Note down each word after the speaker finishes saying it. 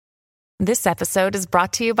This episode is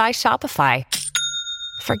brought to you by Shopify.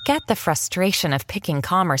 Forget the frustration of picking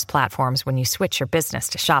commerce platforms when you switch your business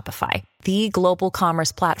to Shopify, the global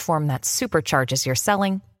commerce platform that supercharges your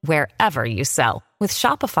selling wherever you sell. With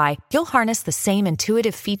Shopify, you'll harness the same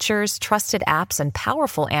intuitive features, trusted apps, and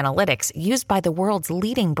powerful analytics used by the world's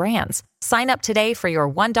leading brands. Sign up today for your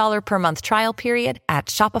 $1 per month trial period at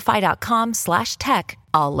shopify.com/tech,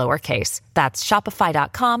 all lowercase. That's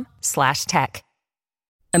shopify.com/tech.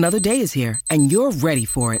 Another day is here, and you're ready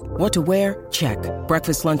for it. What to wear? Check.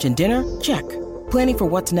 Breakfast, lunch, and dinner? Check. Planning for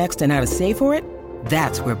what's next and how to save for it?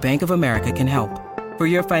 That's where Bank of America can help. For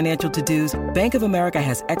your financial to-dos, Bank of America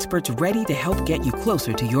has experts ready to help get you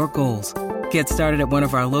closer to your goals. Get started at one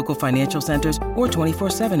of our local financial centers or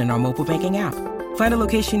 24/7 in our mobile banking app. Find a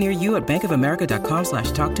location near you at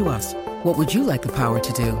bankofamerica.com/talktous. What would you like the power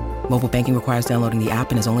to do? Mobile banking requires downloading the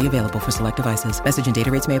app and is only available for select devices. Message and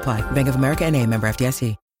data rates may apply. Bank of America N.A., member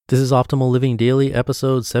FDIC. This is Optimal Living Daily,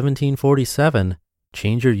 episode 1747,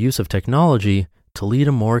 Change Your Use of Technology to Lead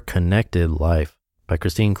a More Connected Life, by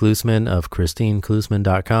Christine Klusman of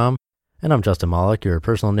ChristineKlusman.com. And I'm Justin Malik, your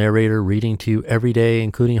personal narrator, reading to you every day,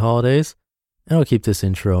 including holidays. And I'll keep this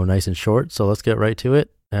intro nice and short, so let's get right to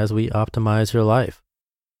it as we optimize your life.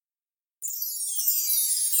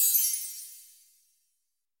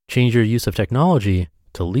 Change Your Use of Technology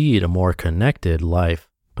to Lead a More Connected Life,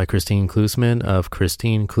 by Christine Klusman of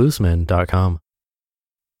ChristineKlusman.com.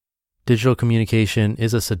 Digital communication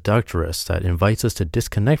is a seductress that invites us to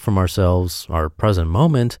disconnect from ourselves, our present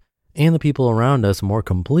moment, and the people around us more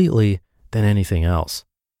completely than anything else.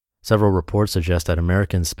 Several reports suggest that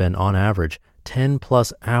Americans spend on average 10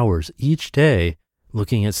 plus hours each day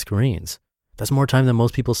looking at screens. That's more time than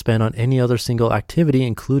most people spend on any other single activity,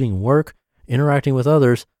 including work, interacting with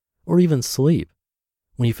others, or even sleep.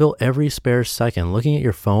 When you fill every spare second looking at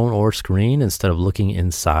your phone or screen instead of looking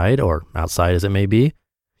inside or outside as it may be,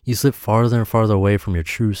 you slip farther and farther away from your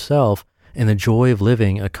true self and the joy of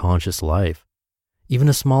living a conscious life. Even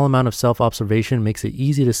a small amount of self-observation makes it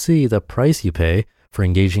easy to see the price you pay for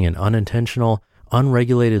engaging in unintentional,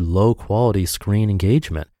 unregulated, low-quality screen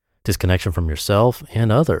engagement, disconnection from yourself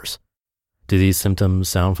and others. Do these symptoms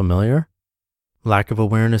sound familiar? Lack of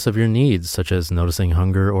awareness of your needs, such as noticing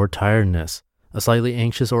hunger or tiredness, a slightly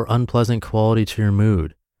anxious or unpleasant quality to your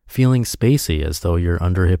mood, feeling spacey as though you're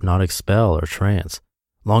under hypnotic spell or trance.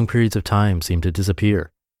 Long periods of time seem to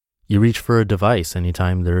disappear. You reach for a device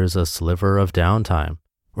anytime there is a sliver of downtime,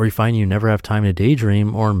 or you find you never have time to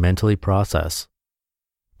daydream or mentally process.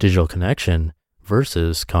 Digital connection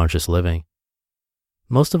versus conscious living.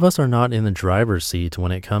 Most of us are not in the driver's seat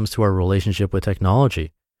when it comes to our relationship with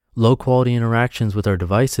technology. Low-quality interactions with our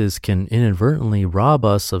devices can inadvertently rob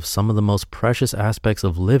us of some of the most precious aspects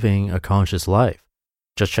of living a conscious life.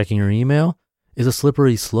 Just checking your email is a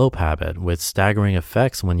slippery slope habit with staggering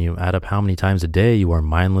effects when you add up how many times a day you are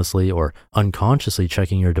mindlessly or unconsciously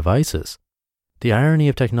checking your devices. The irony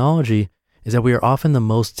of technology is that we are often the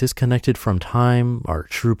most disconnected from time, our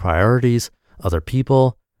true priorities, other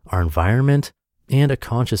people, our environment, and a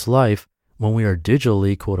conscious life when we are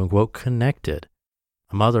digitally, quote-unquote, connected.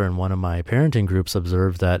 A mother in one of my parenting groups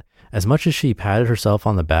observed that as much as she patted herself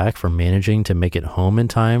on the back for managing to make it home in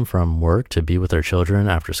time from work to be with her children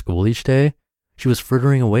after school each day, she was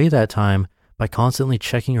frittering away that time by constantly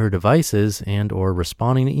checking her devices and or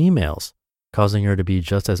responding to emails, causing her to be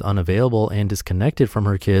just as unavailable and disconnected from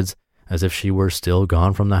her kids as if she were still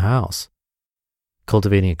gone from the house.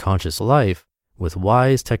 Cultivating a conscious life with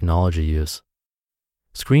wise technology use.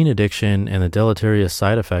 Screen addiction and the deleterious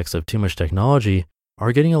side effects of too much technology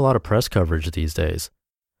are getting a lot of press coverage these days.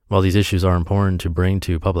 While these issues are important to bring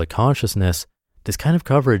to public consciousness, this kind of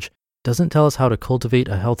coverage doesn't tell us how to cultivate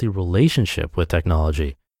a healthy relationship with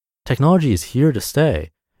technology. Technology is here to stay,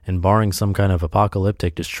 and barring some kind of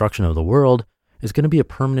apocalyptic destruction of the world, is going to be a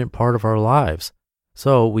permanent part of our lives.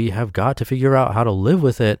 So we have got to figure out how to live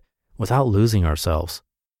with it without losing ourselves.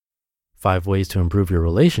 5 ways to improve your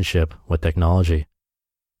relationship with technology.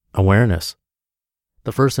 Awareness.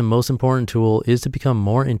 The first and most important tool is to become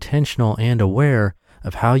more intentional and aware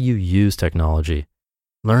of how you use technology.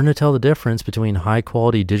 Learn to tell the difference between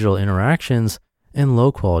high-quality digital interactions and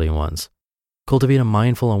low-quality ones. Cultivate a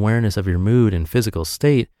mindful awareness of your mood and physical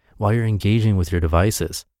state while you're engaging with your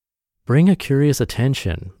devices. Bring a curious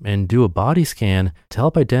attention and do a body scan to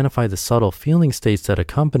help identify the subtle feeling states that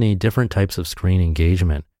accompany different types of screen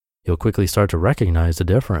engagement. You'll quickly start to recognize the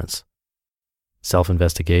difference.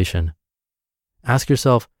 Self-investigation. Ask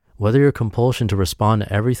yourself whether your compulsion to respond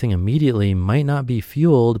to everything immediately might not be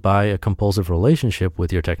fueled by a compulsive relationship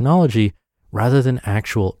with your technology rather than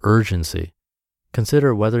actual urgency.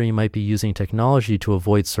 consider whether you might be using technology to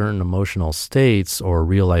avoid certain emotional states or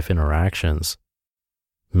real-life interactions.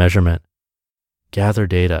 Measurement. Gather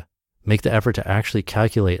data. Make the effort to actually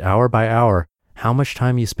calculate hour by hour how much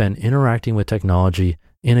time you spend interacting with technology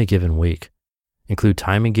in a given week. Include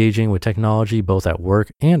time engaging with technology both at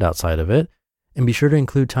work and outside of it, and be sure to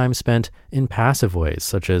include time spent in passive ways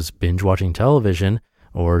such as binge watching television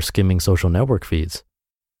or skimming social network feeds.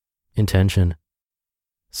 Intention.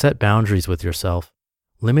 Set boundaries with yourself.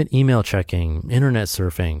 Limit email checking, internet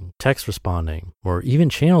surfing, text responding, or even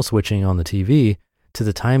channel switching on the TV to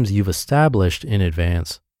the times you've established in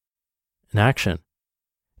advance. An action.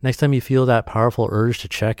 Next time you feel that powerful urge to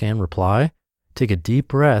check and reply, take a deep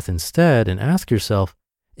breath instead and ask yourself,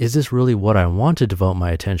 is this really what I want to devote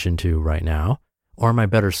my attention to right now? Or am I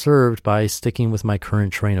better served by sticking with my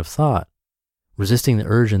current train of thought? Resisting the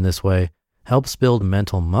urge in this way helps build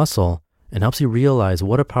mental muscle and helps you realize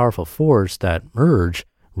what a powerful force that urge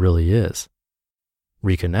really is.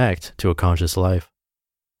 Reconnect to a conscious life.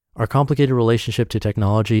 Our complicated relationship to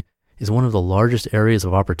technology is one of the largest areas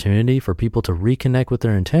of opportunity for people to reconnect with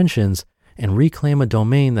their intentions and reclaim a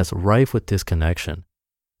domain that's rife with disconnection.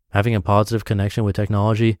 Having a positive connection with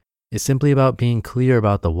technology is simply about being clear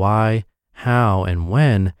about the why, how, and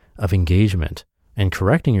when of engagement and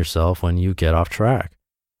correcting yourself when you get off track.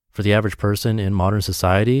 For the average person in modern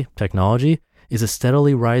society, technology is a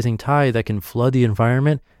steadily rising tide that can flood the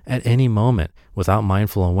environment at any moment without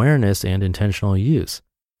mindful awareness and intentional use.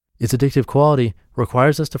 Its addictive quality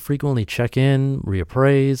requires us to frequently check in,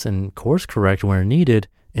 reappraise, and course correct where needed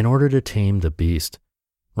in order to tame the beast.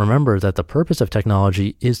 Remember that the purpose of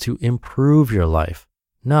technology is to improve your life,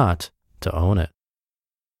 not to own it.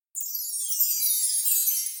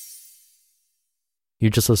 You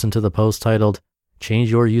just listened to the post titled,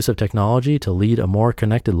 Change Your Use of Technology to Lead a More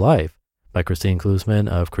Connected Life by Christine Klusman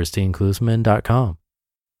of ChristineKlusman.com.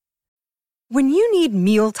 When you need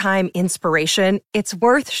mealtime inspiration, it's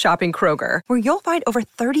worth shopping Kroger, where you'll find over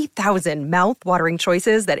 30,000 mouth-watering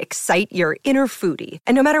choices that excite your inner foodie.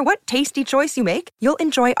 And no matter what tasty choice you make, you'll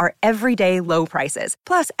enjoy our everyday low prices,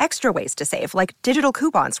 plus extra ways to save, like digital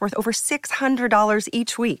coupons worth over $600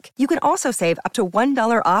 each week. You can also save up to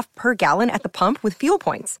 $1 off per gallon at the pump with fuel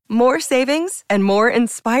points. More savings and more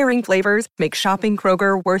inspiring flavors make shopping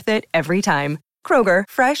Kroger worth it every time. Kroger,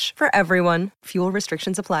 fresh for everyone. Fuel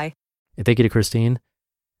restrictions apply. And thank you to Christine.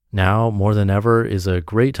 Now, more than ever, is a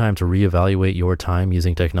great time to reevaluate your time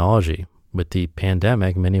using technology. With the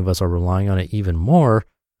pandemic, many of us are relying on it even more,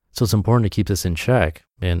 so it's important to keep this in check,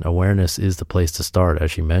 and awareness is the place to start,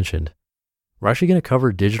 as you mentioned. We're actually going to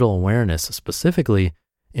cover digital awareness specifically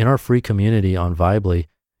in our free community on Vibely.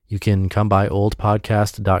 You can come by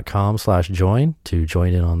oldpodcast.com/join to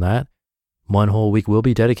join in on that. One whole week will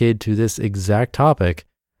be dedicated to this exact topic,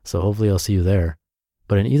 so hopefully I'll see you there.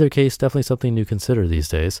 But in either case, definitely something to consider these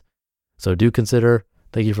days. So do consider.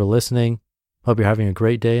 Thank you for listening. Hope you're having a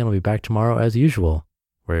great day, and I'll be back tomorrow as usual,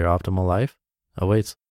 where your optimal life awaits.